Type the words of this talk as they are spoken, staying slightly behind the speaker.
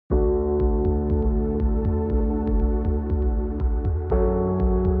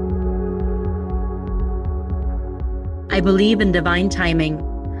believe in divine timing.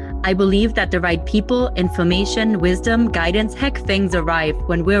 I believe that the right people, information, wisdom, guidance, heck, things arrive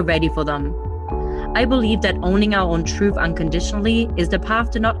when we're ready for them. I believe that owning our own truth unconditionally is the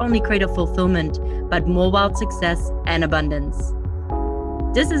path to not only greater fulfillment, but more wealth, success, and abundance.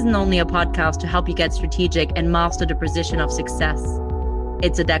 This isn't only a podcast to help you get strategic and master the precision of success.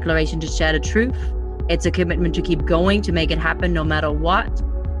 It's a declaration to share the truth. It's a commitment to keep going to make it happen no matter what.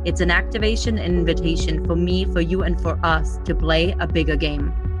 It's an activation and invitation for me, for you, and for us to play a bigger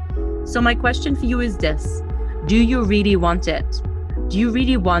game. So my question for you is this: do you really want it? Do you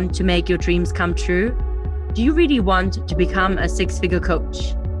really want to make your dreams come true? Do you really want to become a six-figure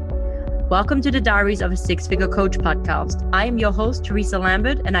coach? Welcome to the Diaries of a Six-Figure Coach podcast. I am your host, Teresa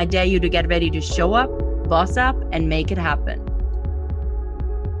Lambert, and I dare you to get ready to show up, boss up, and make it happen.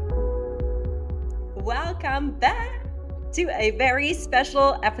 Welcome back to a very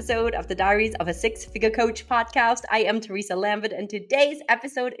special episode of the Diaries of a Six-Figure Coach podcast. I am Teresa Lambert, and today's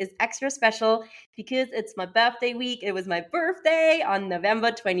episode is extra special because it's my birthday week. It was my birthday on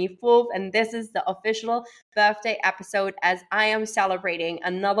November 24th, and this is the official birthday episode as I am celebrating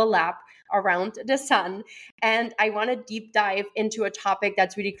another lap around the sun. And I want to deep dive into a topic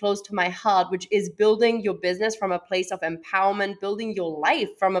that's really close to my heart, which is building your business from a place of empowerment, building your life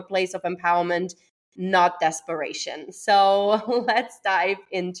from a place of empowerment, not desperation. So let's dive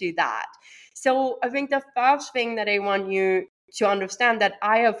into that. So I think the first thing that I want you to understand that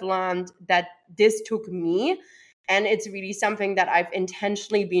I have learned that this took me, and it's really something that I've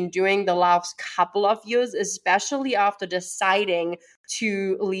intentionally been doing the last couple of years, especially after deciding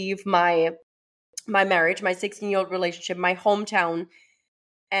to leave my marriage, my 16-year-old relationship, my hometown,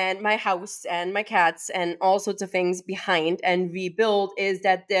 and my house and my cats and all sorts of things behind and rebuild, is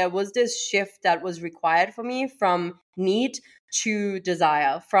that there was this shift that was required for me from need to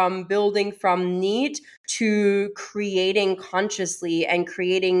desire, from building from need to creating consciously and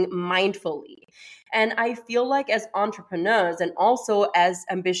creating mindfully. And I feel like as entrepreneurs and also as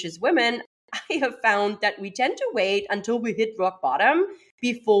ambitious women, I have found that we tend to wait until we hit rock bottom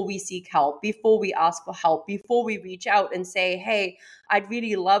before we seek help, before we ask for help, before we reach out and say, hey, I'd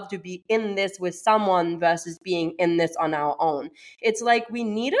really love to be in this with someone versus being in this on our own. It's like we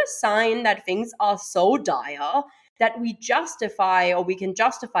need a sign that things are so dire that we justify, or we can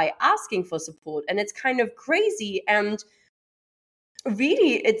justify asking for support. And it's kind of crazy. And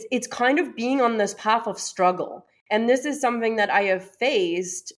really, it's kind of being on this path of struggle. And this is something that I have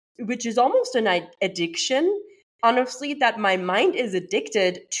faced, which is almost an addiction, honestly, that my mind is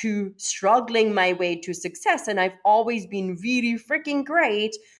addicted to struggling my way to success. And I've always been really freaking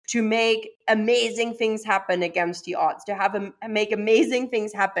great to make amazing things happen against the odds, to make amazing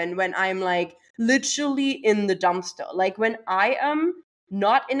things happen when I'm like literally in the dumpster. Like when I am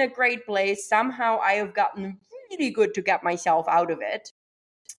not in a great place, somehow I have gotten really good to get myself out of it.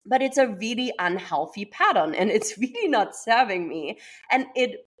 But it's a really unhealthy pattern, and it's really not serving me. And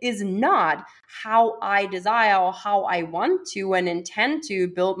it is not how I desire or how I want to and intend to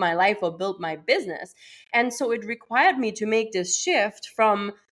build my life or build my business. And so it required me to make this shift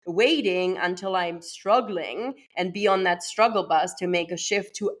from waiting until I'm struggling and be on that struggle bus to make a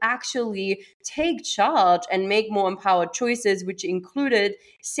shift to actually take charge and make more empowered choices, which included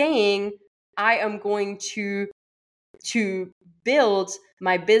saying, I am going to build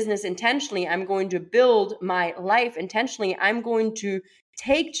my business intentionally. I'm going to build my life intentionally. I'm going to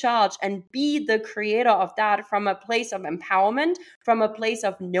take charge and be the creator of that from a place of empowerment, from a place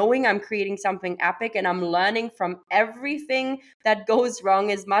of knowing I'm creating something epic and I'm learning from everything that goes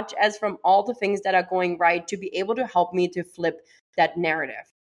wrong as much as from all the things that are going right, to be able to help me to flip that narrative.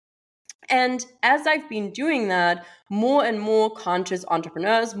 And as I've been doing that, more and more conscious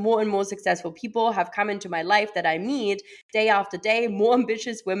entrepreneurs, more and more successful people have come into my life that I meet day after day, more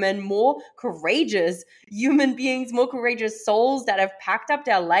ambitious women, more courageous human beings, more courageous souls that have packed up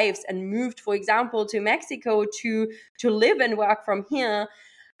their lives and moved, for example, to Mexico to live and work from here,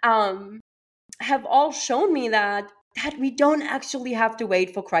 have all shown me that we don't actually have to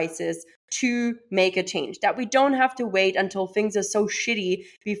wait for crisis to make a change, that we don't have to wait until things are so shitty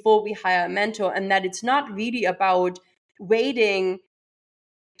before we hire a mentor, and that it's not really about waiting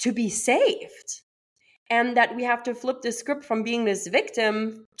to be saved, and that we have to flip the script from being this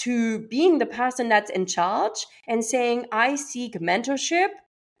victim to being the person that's in charge and saying, I seek mentorship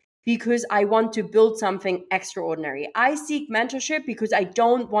because I want to build something extraordinary. I seek mentorship because I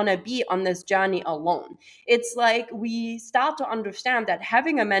don't want to be on this journey alone. It's like we start to understand that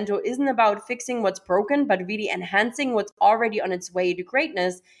having a mentor isn't about fixing what's broken, but really enhancing what's already on its way to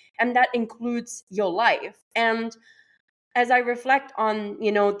greatness. And that includes your life. And as I reflect on,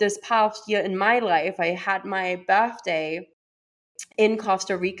 this past year in my life, I had my birthday in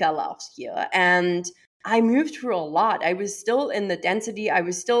Costa Rica last year, and I moved through a lot. I was still in the density. I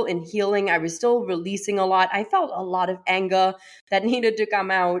was still in healing. I was still releasing a lot. I felt a lot of anger that needed to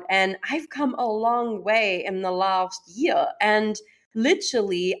come out. And I've come a long way in the last year. And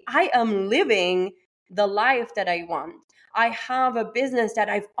literally, I am living the life that I want. I have a business that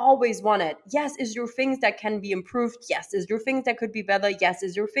I've always wanted. Yes, is there things that can be improved? Yes. Is there things that could be better? Yes.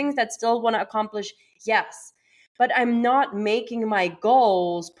 Is there things that still want to accomplish? Yes. But I'm not making my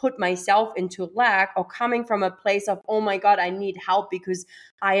goals put myself into lack or coming from a place of, oh my God, I need help because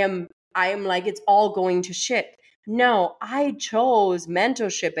I am like, it's all going to shit. No, I chose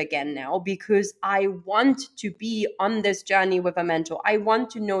mentorship again now because I want to be on this journey with a mentor. I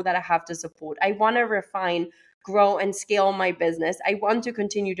want to know that I have the support. I want to refine, grow, and scale my business. I want to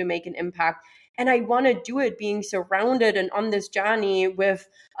continue to make an impact. And I want to do it being surrounded and on this journey with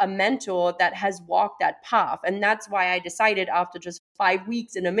a mentor that has walked that path. And that's why I decided after just 5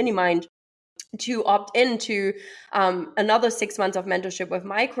 weeks in a mini mind to opt into another 6 months of mentorship with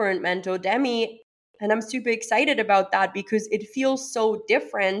my current mentor, Demi. And I'm super excited about that because it feels so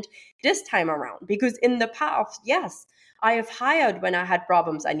different this time around. Because in the past, yes, I have hired when I had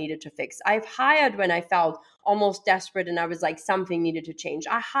problems I needed to fix. I've hired when I felt almost desperate and I was like, something needed to change.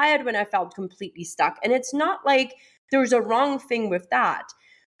 I hired when I felt completely stuck. And it's not like there's a wrong thing with that.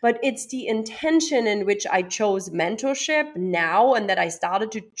 But it's the intention in which I chose mentorship now, and that I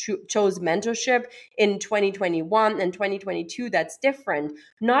started to chose mentorship in 2021 and 2022 that's different,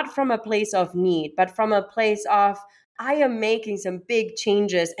 not from a place of need, but from a place of, I am making some big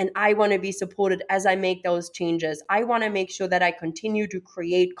changes and I want to be supported as I make those changes. I want to make sure that I continue to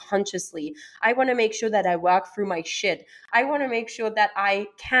create consciously. I want to make sure that I work through my shit. I want to make sure that I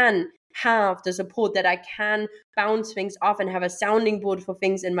can have the support, that I can bounce things off and have a sounding board for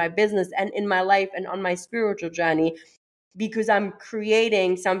things in my business and in my life and on my spiritual journey, because I'm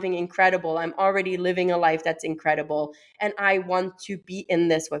creating something incredible. I'm already living a life that's incredible, and I want to be in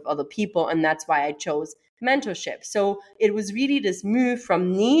this with other people. And that's why I chose mentorship. So it was really this move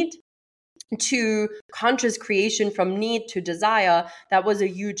from need to conscious creation, from need to desire. That was a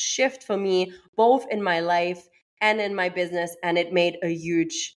huge shift for me, both in my life and in my business. And it made a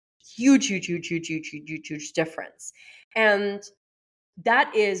huge difference. And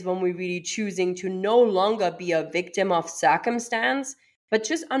that is when we're really choosing to no longer be a victim of circumstance, but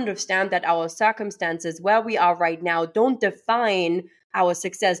just understand that our circumstances, where we are right now, don't define our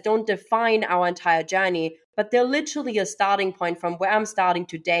success, don't define our entire journey, but they're literally a starting point from where I'm starting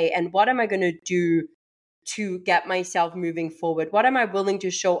today. And what am I going to do to get myself moving forward? What am I willing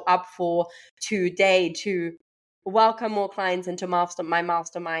to show up for today to welcome more clients into my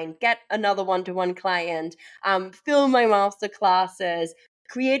mastermind, get another one-to-one client, fill my master classes,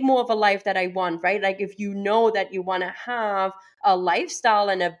 create more of a life that I want, right? Like if you know that you want to have a lifestyle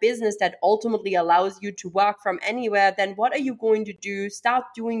and a business that ultimately allows you to work from anywhere, then what are you going to do? Start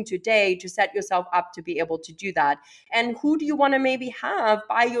doing today to set yourself up to be able to do that. And who do you want to maybe have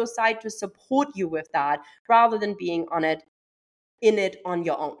by your side to support you with that, rather than being in it on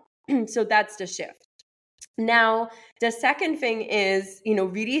your own? So that's the shift. Now, the second thing is,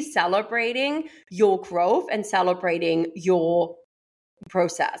 really celebrating your growth and celebrating your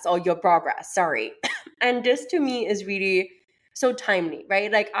process or your progress. Sorry. And this to me is really so timely,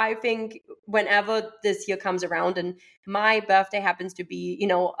 right? Like I think whenever this year comes around, and my birthday happens to be,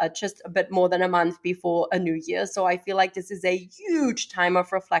 just a bit more than a month before a new year. So I feel like this is a huge time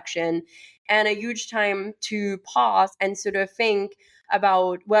of reflection and a huge time to pause and sort of think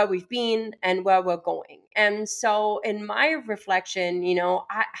about where we've been and where we're going. And so in my reflection,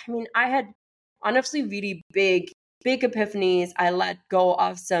 I had honestly really big epiphanies. I let go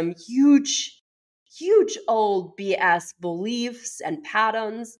of some huge old BS beliefs and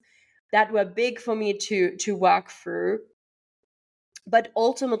patterns that were big for me to work through. But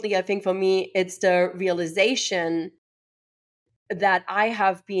ultimately, I think for me, it's the realization that I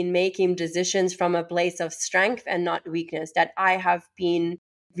have been making decisions from a place of strength and not weakness, that I have been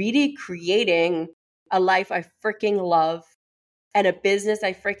really creating a life I freaking love and a business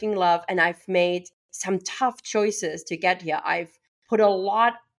I freaking love. And I've made some tough choices to get here. I've put a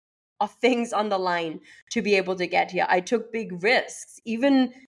lot of things on the line to be able to get here. I took big risks.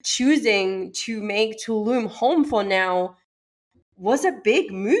 Even choosing to make Tulum home for now was a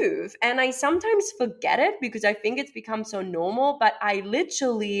big move. And I sometimes forget it because I think it's become so normal. But I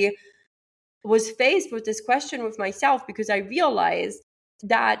literally was faced with this question with myself because I realized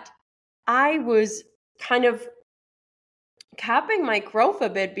that I was kind of capping my growth a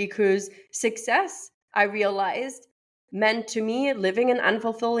bit, because success, I realized, meant to me living an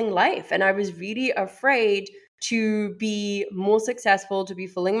unfulfilling life. And I was really afraid to be more successful, to be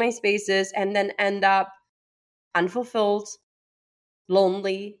filling my spaces, and then end up unfulfilled,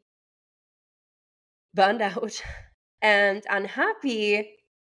 lonely, burned out, and unhappy.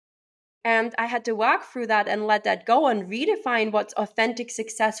 And I had to walk through that and let that go and redefine what's authentic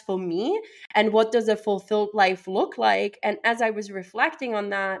success for me and what does a fulfilled life look like. And as I was reflecting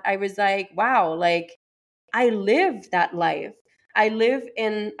on that, I was like, wow, like I live that life. I live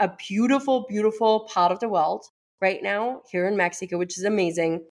in a beautiful, beautiful part of the world right now here in Mexico, which is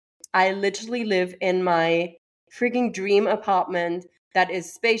amazing. I literally live in my freaking dream apartment that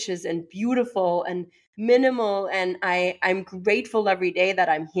is spacious and beautiful and minimal. And I'm grateful every day that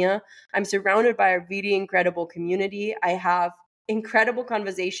I'm here. I'm surrounded by a really incredible community. I have incredible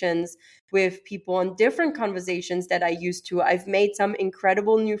conversations with people and different conversations that I used to. I've made some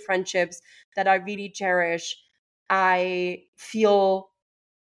incredible new friendships that I really cherish. I feel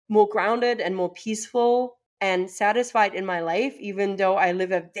more grounded and more peaceful and satisfied in my life, even though I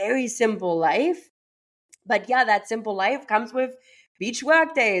live a very simple life. But yeah, that simple life comes with beach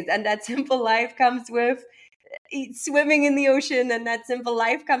work days, and that simple life comes with swimming in the ocean, and that simple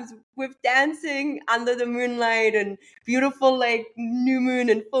life comes with dancing under the moonlight and beautiful like new moon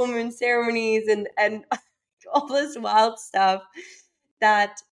and full moon ceremonies and all this wild stuff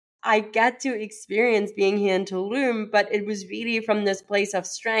that I get to experience being here in Tulum. But it was really from this place of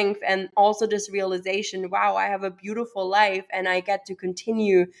strength and also this realization, wow, I have a beautiful life and I get to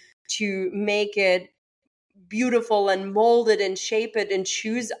continue to make it beautiful and mold it and shape it and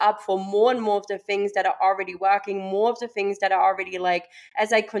choose up for more and more of the things that are already working, more of the things that are already like,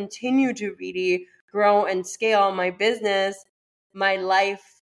 as I continue to really grow and scale my business, my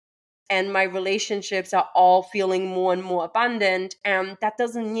life and my relationships are all feeling more and more abundant. And that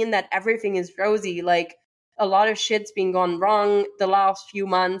doesn't mean that everything is rosy. Like a lot of shit's been gone wrong the last few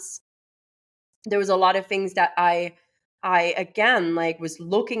months. There was a lot of things that I again like was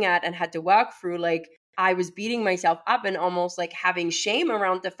looking at and had to work through. Like I was beating myself up and almost like having shame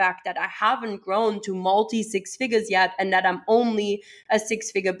around the fact that I haven't grown to multi six figures yet and that I'm only a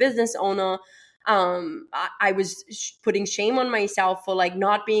 6-figure business owner. I was putting shame on myself for like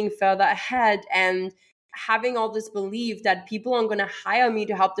not being further ahead and having all this belief that people aren't going to hire me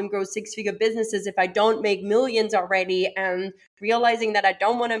to help them grow 6-figure businesses if I don't make millions already, and realizing that I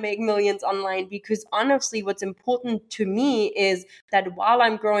don't want to make millions online, because honestly, what's important to me is that while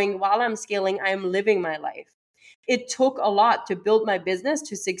I'm growing, while I'm scaling, I am living my life. It took a lot to build my business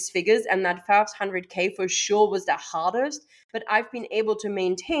to 6 figures, and that first 100K for sure was the hardest, but I've been able to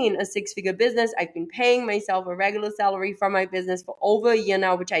maintain a 6-figure business. I've been paying myself a regular salary from my business for over a year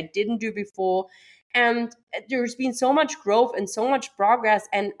now, which I didn't do before. And there's been so much growth and so much progress,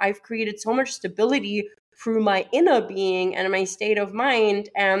 and I've created so much stability through my inner being and my state of mind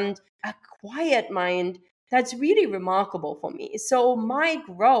and a quiet mind that's really remarkable for me. So my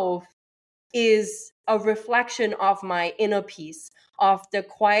growth is a reflection of my inner peace, of the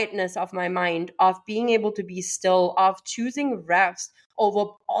quietness of my mind, of being able to be still, of choosing rest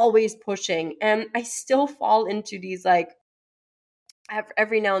over always pushing. And I still fall into these like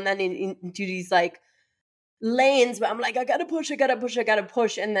every now and then into these like lanes where I'm like, I gotta push.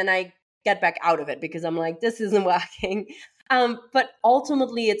 And then I get back out of it because I'm like, this isn't working. But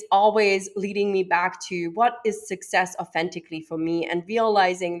ultimately, it's always leading me back to what is success authentically for me, and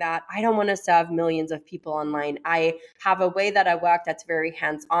realizing that I don't want to serve millions of people online. I have a way that I work that's very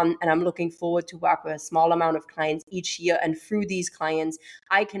hands-on, and I'm looking forward to work with a small amount of clients each year. And through these clients,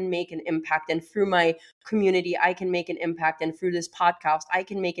 I can make an impact. And through my community, I can make an impact. And through this podcast, I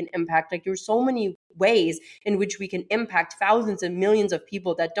can make an impact. Like there's so many ways in which we can impact thousands and millions of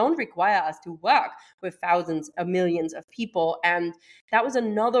people that don't require us to work with thousands of millions of people. And that was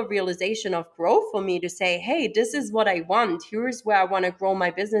another realization of growth for me, to say, hey, this is what I want. Here's where I want to grow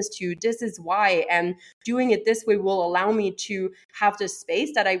my business to. This is why. And doing it this way will allow me to have the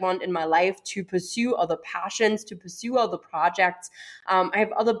space that I want in my life to pursue other passions, to pursue other projects. I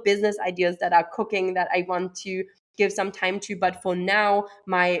have other business ideas that are cooking that I want to give some time to. But for now,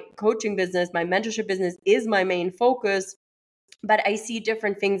 my coaching business, my mentorship business is my main focus. But I see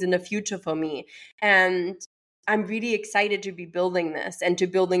different things in the future for me. And I'm really excited to be building this and to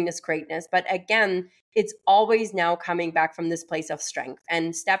building this greatness. But again, it's always now coming back from this place of strength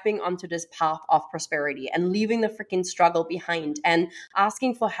and stepping onto this path of prosperity and leaving the freaking struggle behind and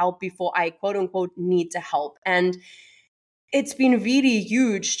asking for help before I quote unquote need to help. And it's been really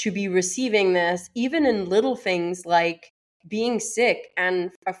huge to be receiving this, even in little things like being sick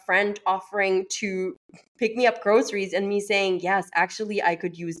and a friend offering to pick me up groceries and me saying, yes, actually, I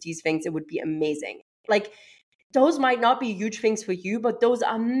could use these things. It would be amazing. Like those might not be huge things for you, but those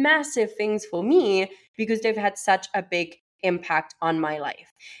are massive things for me because they've had such a big impact on my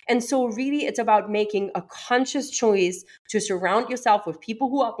life. And so really it's about making a conscious choice to surround yourself with people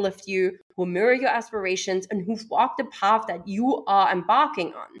who uplift you, who mirror your aspirations, and who've walked the path that you are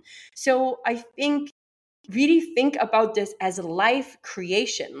embarking on. So I think really think about this as life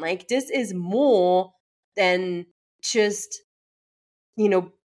creation. Like this is more than just,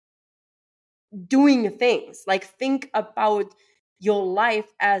 doing things. Like think about your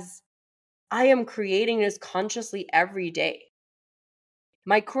life as I am creating this consciously every day.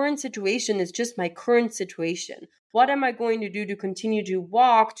 My current situation is just my current situation. What am I going to do to continue to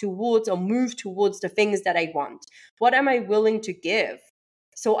walk towards or move towards the things that I want? What am I willing to give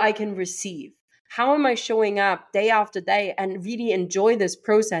so I can receive? How am I showing up day after day and really enjoy this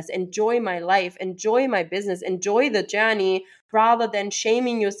process, enjoy my life, enjoy my business, enjoy the journey, rather than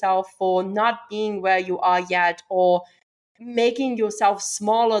shaming yourself for not being where you are yet, or making yourself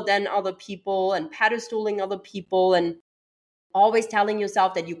smaller than other people and pedestaling other people and always telling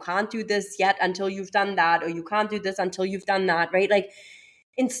yourself that you can't do this yet until you've done that, or you can't do this until you've done that, right? Like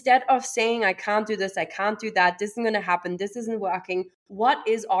instead of saying, I can't do this, I can't do that, this isn't going to happen, this isn't working, what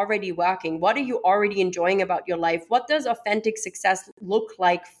is already working? What are you already enjoying about your life? What does authentic success look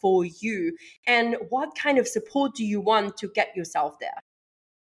like for you? And what kind of support do you want to get yourself there?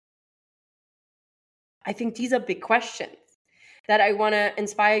 I think these are big questions that I want to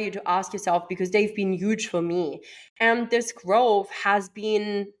inspire you to ask yourself because they've been huge for me. And this growth has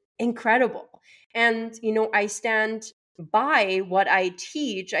been incredible. And, I stand by what I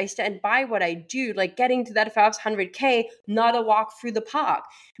teach. I stand by what I do, like getting to that first 100K, not a walk through the park,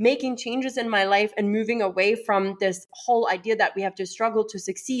 making changes in my life and moving away from this whole idea that we have to struggle to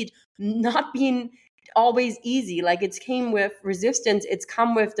succeed, not being always easy. Like it's came with resistance. It's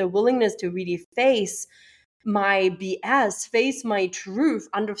come with the willingness to really face my BS, face my truth,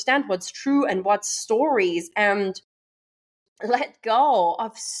 understand what's true and what's stories, and let go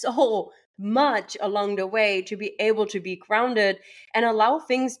of so much along the way to be able to be grounded and allow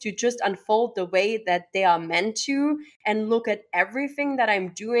things to just unfold the way that they are meant to, and look at everything that I'm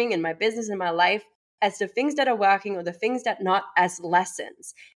doing in my business, in my life, as the things that are working or the things that not, as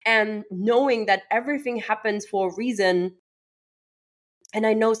lessons, and knowing that everything happens for a reason. And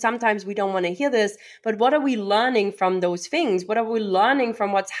I know sometimes we don't want to hear this, but what are we learning from those things? What are we learning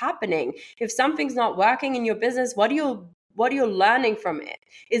from what's happening? If something's not working in your business, what are you learning from it?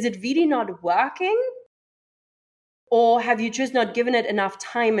 Is it really not working? Or have you just not given it enough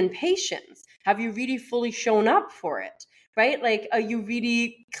time and patience? Have you really fully shown up for it? Right? Like, are you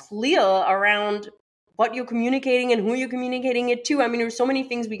really clear around what you're communicating and who you're communicating it to? I mean, there's so many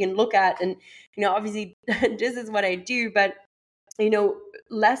things we can look at, and obviously this is what I do, but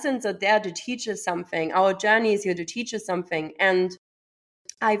lessons are there to teach us something. Our journey is here to teach us something. And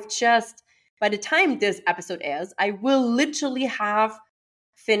I've just, by the time this episode airs, I will literally have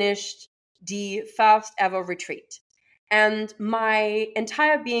finished the first ever retreat. And my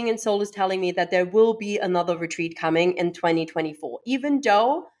entire being and soul is telling me that there will be another retreat coming in 2024, even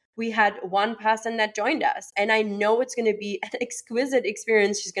though we had one person that joined us. And I know it's going to be an exquisite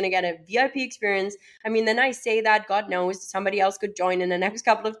experience. She's going to get a VIP experience. I mean, then I say that, God knows, somebody else could join in the next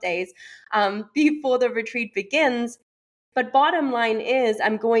couple of days before the retreat begins. But bottom line is,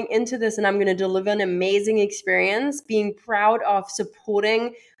 I'm going into this and I'm going to deliver an amazing experience, being proud of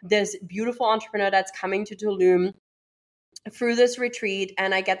supporting this beautiful entrepreneur that's coming to Tulum through this retreat,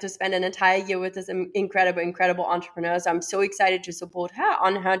 and I get to spend an entire year with this incredible entrepreneur. So I'm so excited to support her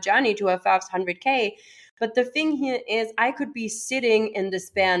on her journey to her first 100K. But the thing here is, I could be sitting in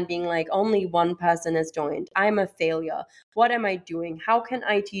despair and being like, only one person has joined. I'm a failure. What am I doing? How can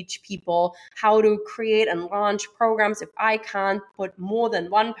I teach people how to create and launch programs if I can't put more than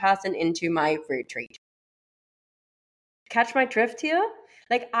one person into my retreat? Catch my drift here?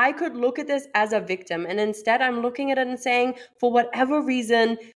 Like, I could look at this as a victim, and instead I'm looking at it and saying, for whatever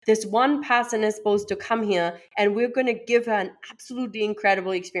reason, this one person is supposed to come here and we're going to give her an absolutely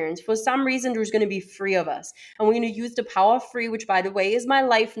incredible experience. For some reason, there's going to be 3 of us, and we're going to use the power of 3, which, by the way, is my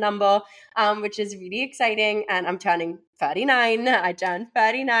life number, which is really exciting. And I'm turning 39. I turned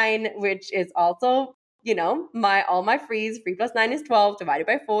 39, which is also, all my threes. 3 plus 9 is 12. Divided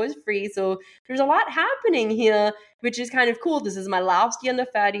by 4 is 3. So there's a lot happening here, which is kind of cool. This is my last year in the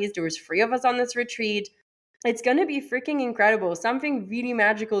 30s. There was 3 of us on this retreat. It's going to be freaking incredible. Something really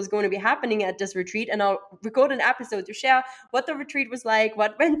magical is going to be happening at this retreat. And I'll record an episode to share what the retreat was like,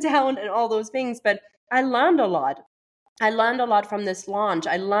 what went down, and all those things. But I learned a lot. I learned a lot from this launch.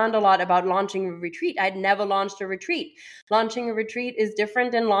 I learned a lot about launching a retreat. I'd never launched a retreat. Launching a retreat is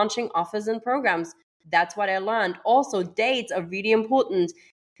different than launching offers and programs. That's what I learned. Also, dates are really important.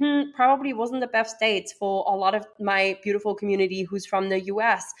 Probably wasn't the best dates for a lot of my beautiful community who's from the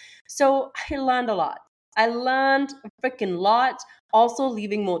US. So I learned a lot. I learned a freaking lot. Also,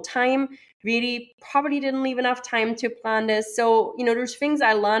 leaving more time. Really, probably didn't leave enough time to plan this. So, there's things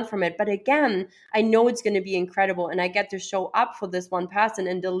I learned from it. But again, I know it's going to be incredible. And I get to show up for this one person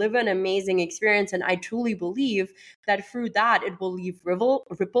and deliver an amazing experience. And I truly believe that through that, it will leave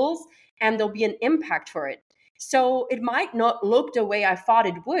ripples and there'll be an impact for it. So it might not look the way I thought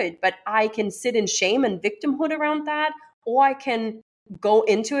it would, but I can sit in shame and victimhood around that, or I can go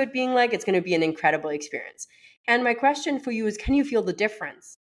into it being like, it's going to be an incredible experience. And my question for you is, can you feel the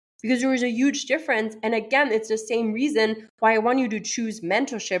difference? Because there is a huge difference. And again, it's the same reason why I want you to choose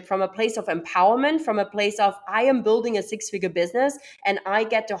mentorship from a place of empowerment, from a place of, I am building a 6-figure business and I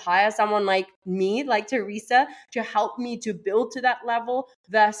get to hire someone like me, like Teresa, to help me to build to that level,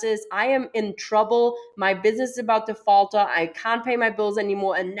 versus I am in trouble. My business is about to falter. I can't pay my bills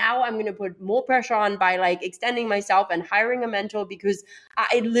anymore. And now I'm going to put more pressure on by like extending myself and hiring a mentor because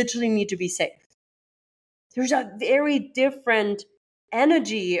I literally need to be safe. There's a very different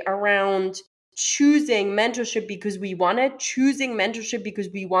energy around choosing mentorship because we want it, choosing mentorship because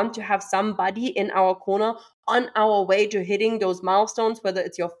we want to have somebody in our corner on our way to hitting those milestones, whether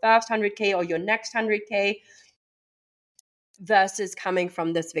it's your first 100K or your next 100K, versus coming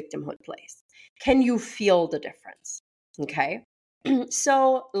from this victimhood place. Can you feel the difference? Okay.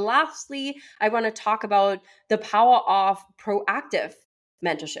 So lastly, I want to talk about the power of proactive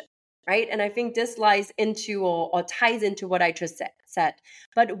mentorship. Right. And I think this lies into or ties into what I just said.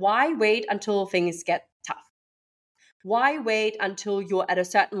 But why wait until things get tough? Why wait until you're at a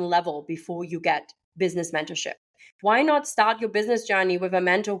certain level before you get business mentorship? Why not start your business journey with a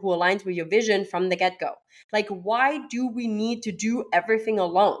mentor who aligns with your vision from the get-go? Like, why do we need to do everything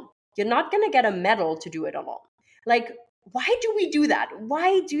alone? You're not going to get a medal to do it alone. Like, why do we do that?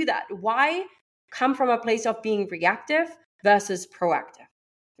 Why do that? Why come from a place of being reactive versus proactive?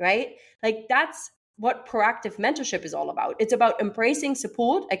 Right? Like, that's what proactive mentorship is all about. It's about embracing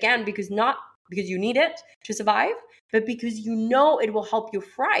support, again, because you need it to survive, but because it will help you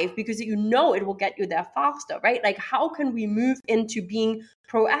thrive, because it will get you there faster, right? Like, how can we move into being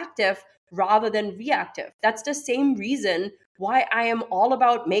proactive rather than reactive? That's the same reason why I am all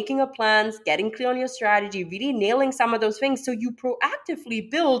about making a plans, getting clear on your strategy, really nailing some of those things so you proactively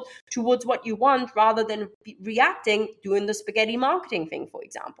build towards what you want rather than reacting, doing the spaghetti marketing thing, for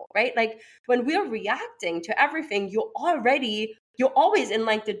example, right? Like, when we're reacting to everything, you're always in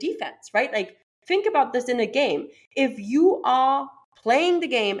like the defense, right? Like, think about this in a game. If you are playing the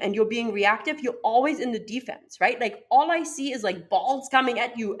game and you're being reactive, you're always in the defense, right? Like, all I see is like balls coming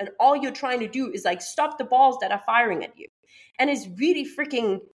at you and all you're trying to do is like stop the balls that are firing at you. And it's really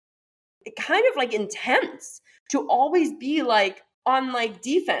freaking kind of like intense to always be like on like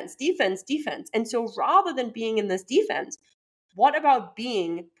defense. And so rather than being in this defense, what about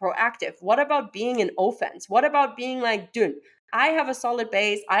being proactive? What about being in offense? What about being like, dude, I have a solid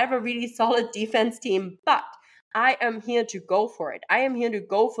base. I have a really solid defense team, but I am here to go for it. I am here to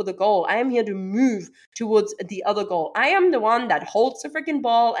go for the goal. I am here to move towards the other goal. I am the one that holds the freaking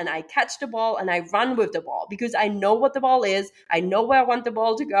ball and I catch the ball and I run with the ball because I know what the ball is. I know where I want the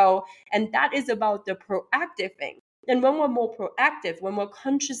ball to go. And that is about the proactive thing. And when we're more proactive, when we're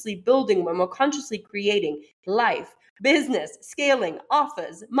consciously building, when we're consciously creating life, business, scaling,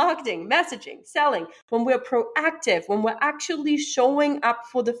 offers, marketing, messaging, selling, when we're proactive, when we're actually showing up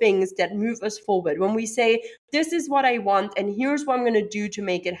for the things that move us forward, when we say, this is what I want and here's what I'm going to do to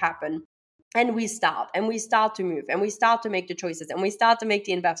make it happen. And we start to move and we start to make the choices and we start to make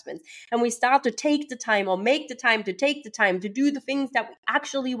the investments and we start to take the time or make the time to take the time to do the things that we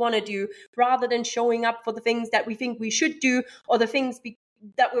actually want to do rather than showing up for the things that we think we should do or the things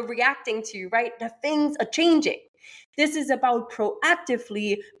that we're reacting to, right? The things are changing. This is about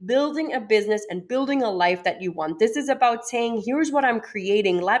proactively building a business and building a life that you want. This is about saying, here's what I'm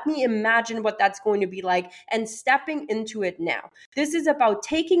creating. Let me imagine what that's going to be like and stepping into it now. This is about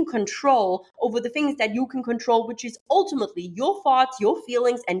taking control over the things that you can control, which is ultimately your thoughts, your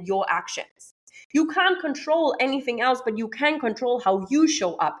feelings, and your actions. You can't control anything else, but you can control how you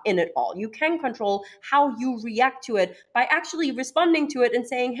show up in it all. You can control how you react to it by actually responding to it and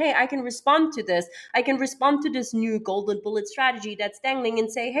saying, hey, I can respond to this. I can respond to this new golden bullet strategy that's dangling and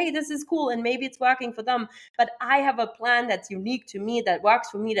say, hey, this is cool. And maybe it's working for them, but I have a plan that's unique to me, that works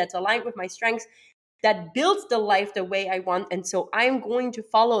for me, that's aligned with my strengths, that builds the life the way I want. And so I'm going to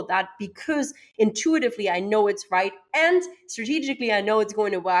follow that because intuitively I know it's right and strategically I know it's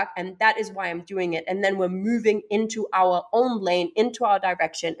going to work. And that is why I'm doing it. And then we're moving into our own lane, into our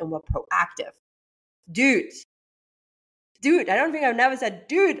direction, and we're proactive. Dude, I don't think I've never said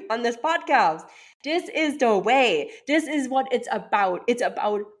dude on this podcast. This is the way. This is what it's about. It's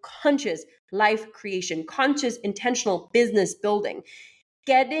about conscious life creation, conscious intentional business building,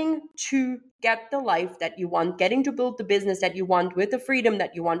 getting to get the life that you want, getting to build the business that you want with the freedom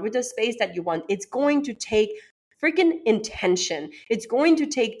that you want, with the space that you want. It's going to take freaking intention. It's going to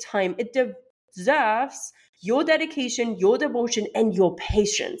take time. It deserves your dedication, your devotion, and your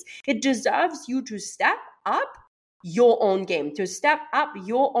patience. It deserves you to step up your own game, to step up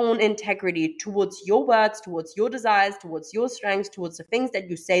your own integrity towards your words, towards your desires, towards your strengths, towards the things that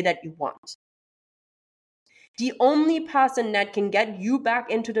you say that you want. The only person that can get you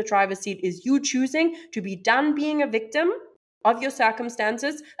back into the driver's seat is you choosing to be done being a victim of your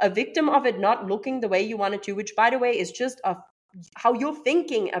circumstances, a victim of it not looking the way you want it to, which, by the way, is just how you're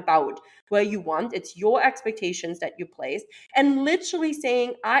thinking about where you want. It's your expectations that you place, and literally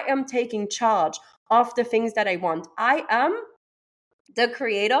saying, I am taking charge of the things that I want. I am the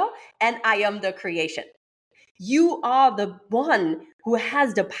creator and I am the creation. You are the one who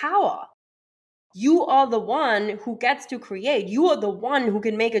has the power. You are the one who gets to create. You are the one who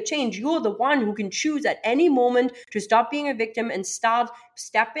can make a change. You are the one who can choose at any moment to stop being a victim and start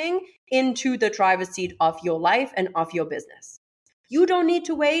stepping into the driver's seat of your life and of your business. You don't need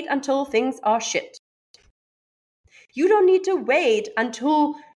to wait until things are shit. You don't need to wait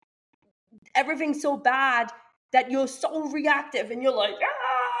until everything's so bad that you're so reactive and you're like,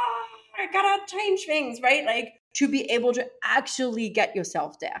 I gotta change things, right? Like, to be able to actually get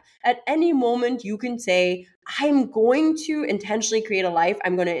yourself there. At any moment, you can say, I'm going to intentionally create a life.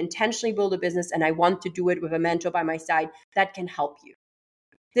 I'm going to intentionally build a business, and I want to do it with a mentor by my side that can help you.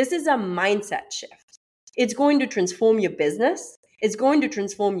 This is a mindset shift. It's going to transform your business. It's going to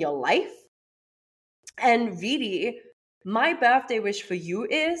transform your life. And really, my birthday wish for you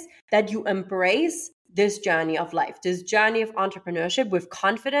is that you embrace this journey of life, this journey of entrepreneurship with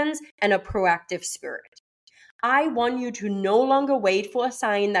confidence and a proactive spirit. I want you to no longer wait for a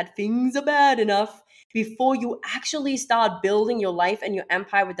sign that things are bad enough before you actually start building your life and your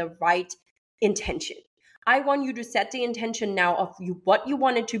empire with the right intention. I want you to set the intention now of what you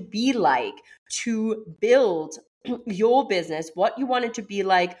want it to be like to build your business, what you want it to be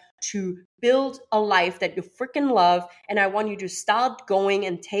like to build a life that you freaking love. And I want you to start going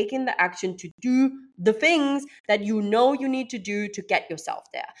and taking the action to do the things that you know you need to do to get yourself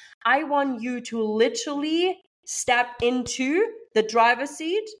there. I want you to literally step into the driver's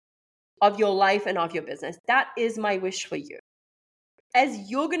seat of your life and of your business. That is my wish for you. As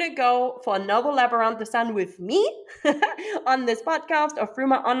you're going to go for another lap around the sun with me on this podcast or through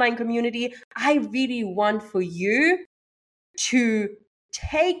my online community, I really want for you to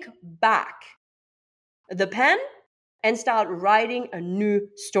take back the pen and start writing a new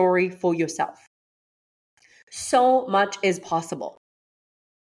story for yourself. So much is possible.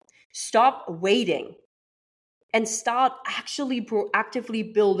 Stop waiting and start actually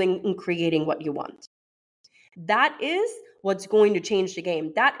proactively building and creating what you want. That is what's going to change the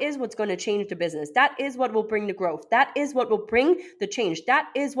game. That is what's going to change the business. That is what will bring the growth. That is what will bring the change. That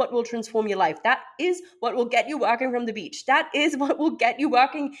is what will transform your life. That is what will get you working from the beach. That is what will get you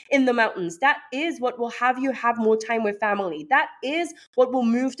working in the mountains. That is what will have you have more time with family. That is what will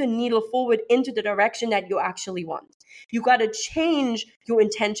move the needle forward into the direction that you actually want. You got to change your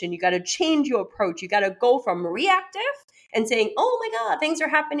intention. You got to change your approach. You got to go from reactive and saying, oh my God, things are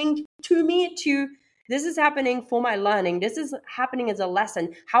happening to me, to this is happening for my learning. This is happening as a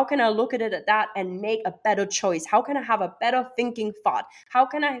lesson. How can I look at it at that and make a better choice? How can I have a better thinking thought? How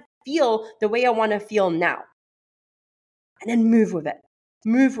can I feel the way I want to feel now? And then move with it.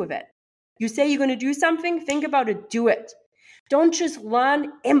 Move with it. You say you're going to do something, think about it, do it. Don't just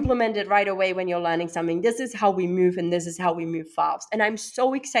learn, implement it right away when you're learning something. This is how we move, and this is how we move fast. And I'm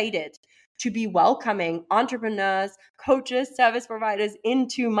so excited to be welcoming entrepreneurs, coaches, service providers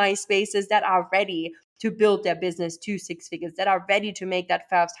into my spaces that are ready to build their business to six figures, that are ready to make that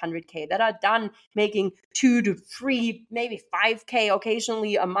first 100K, that are done making 2 to 3, maybe 5K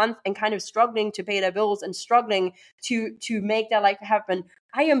occasionally a month and kind of struggling to pay their bills and struggling to make their life happen.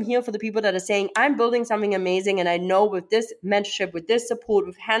 I am here for the people that are saying, I'm building something amazing, and I know with this mentorship, with this support,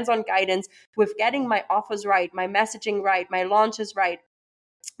 with hands-on guidance, with getting my offers right, my messaging right, my launches right,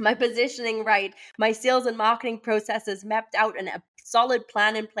 my positioning right, my sales and marketing processes mapped out, and a solid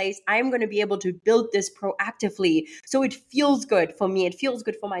plan in place, I'm going to be able to build this proactively. So it feels good for me. It feels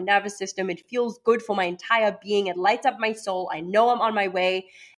good for my nervous system. It feels good for my entire being. It lights up my soul. I know I'm on my way,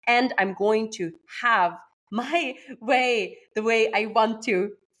 and I'm going to have my way, the way I want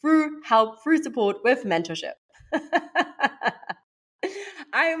to, through help, through support, with mentorship.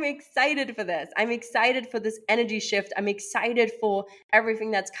 I'm excited for this. I'm excited for this energy shift. I'm excited for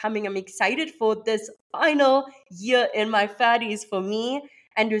everything that's coming. I'm excited for this final year in my 30s for me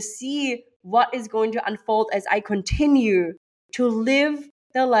and to see what is going to unfold as I continue to live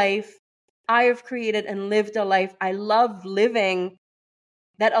the life I have created and live the life I love living,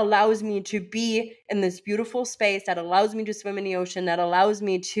 that allows me to be in this beautiful space, that allows me to swim in the ocean, that allows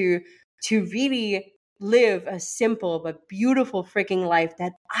me to really live a simple but beautiful freaking life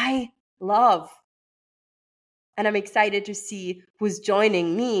that I love. And I'm excited to see who's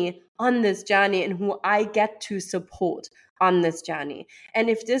joining me on this journey and who I get to support on this journey. And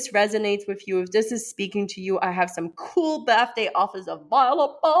if this resonates with you, if this is speaking to you, I have some cool birthday offers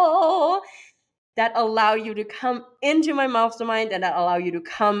available that allow you to come into my mastermind and that allow you to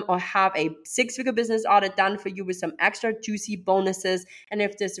come or have a 6-figure business audit done for you with some extra juicy bonuses. And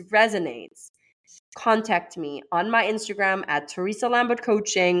if this resonates, contact me on my Instagram at Teresa Lambert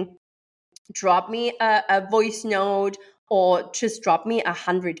Coaching. Drop me a voice note or just drop me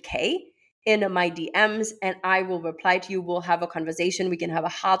 100K in my DMs and I will reply to you. We'll have a conversation. We can have a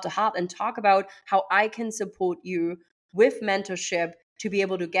heart-to-heart and talk about how I can support you with mentorship to be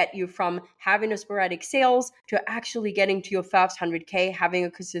able to get you from having a sporadic sales to actually getting to your first 100K, having a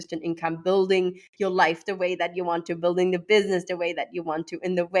consistent income, building your life the way that you want to, building the business the way that you want to,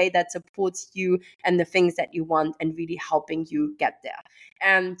 in the way that supports you and the things that you want, and really helping you get there.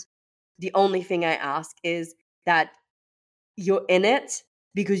 And the only thing I ask is that you're in it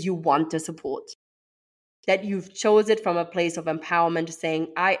because you want the support, that you've chose it from a place of empowerment, saying,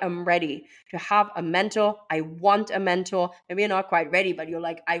 I am ready to have a mentor. I want a mentor. Maybe you're not quite ready, but you're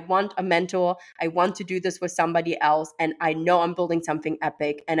like, I want a mentor. I want to do this with somebody else. And I know I'm building something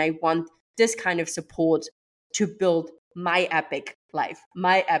epic. And I want this kind of support to build my epic life,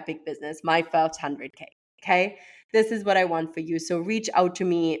 my epic business, my first 100K. Okay. This is what I want for you. So reach out to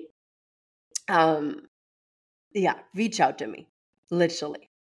me. Reach out to me. Literally.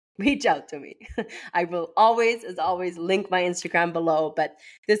 Reach out to me. I will always, as always, link my Instagram below, but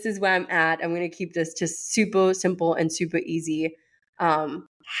this is where I'm at. I'm going to keep this just super simple and super easy.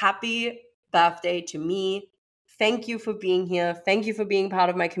 Happy birthday to me. Thank you for being here. Thank you for being part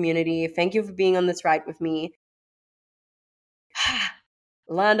of my community. Thank you for being on this ride with me.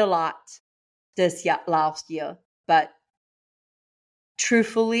 Learned a lot this last year, but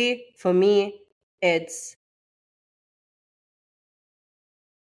truthfully, for me, it's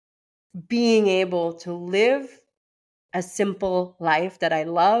being able to live a simple life that I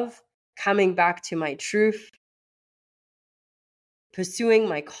love, coming back to my truth, pursuing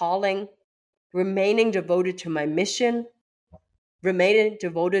my calling, remaining devoted to my mission, remaining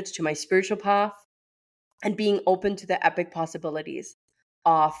devoted to my spiritual path, and being open to the epic possibilities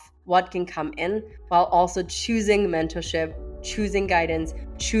of what can come in, while also choosing mentorship, choosing guidance,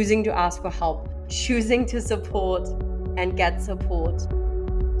 choosing to ask for help, choosing to support and get support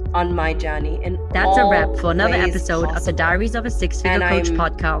on my journey. And that's a wrap for another episode of the Diaries of a Six-Figure Coach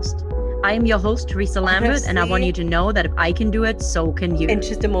podcast. I am your host, Teresa Lambert, and I want you to know that if I can do it, so can you. It's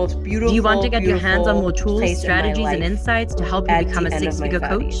just the most beautiful. Do you want to get your hands on more tools, strategies, and insights to help you become a six-figure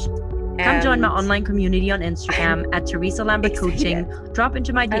coach? Come join my online community on Instagram at Teresa Lambert Coaching. Drop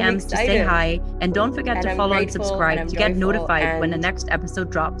into my DMs to say hi, and don't forget to follow and subscribe to get notified when the next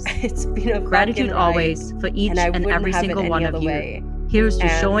episode drops. It's been a gratitude always for each and every single one of you. Here's to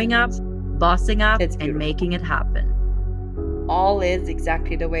showing up, bossing up, and making it happen. All is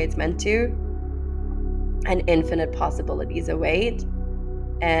exactly the way it's meant to, and infinite possibilities await.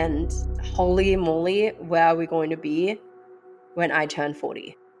 And holy moly, where are we going to be when I turn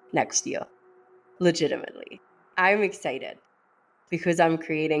 40 next year? Legitimately. I'm excited because I'm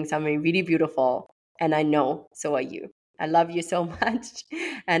creating something really beautiful, and I know so are you. I love you so much,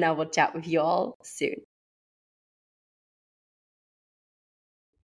 and I will chat with you all soon.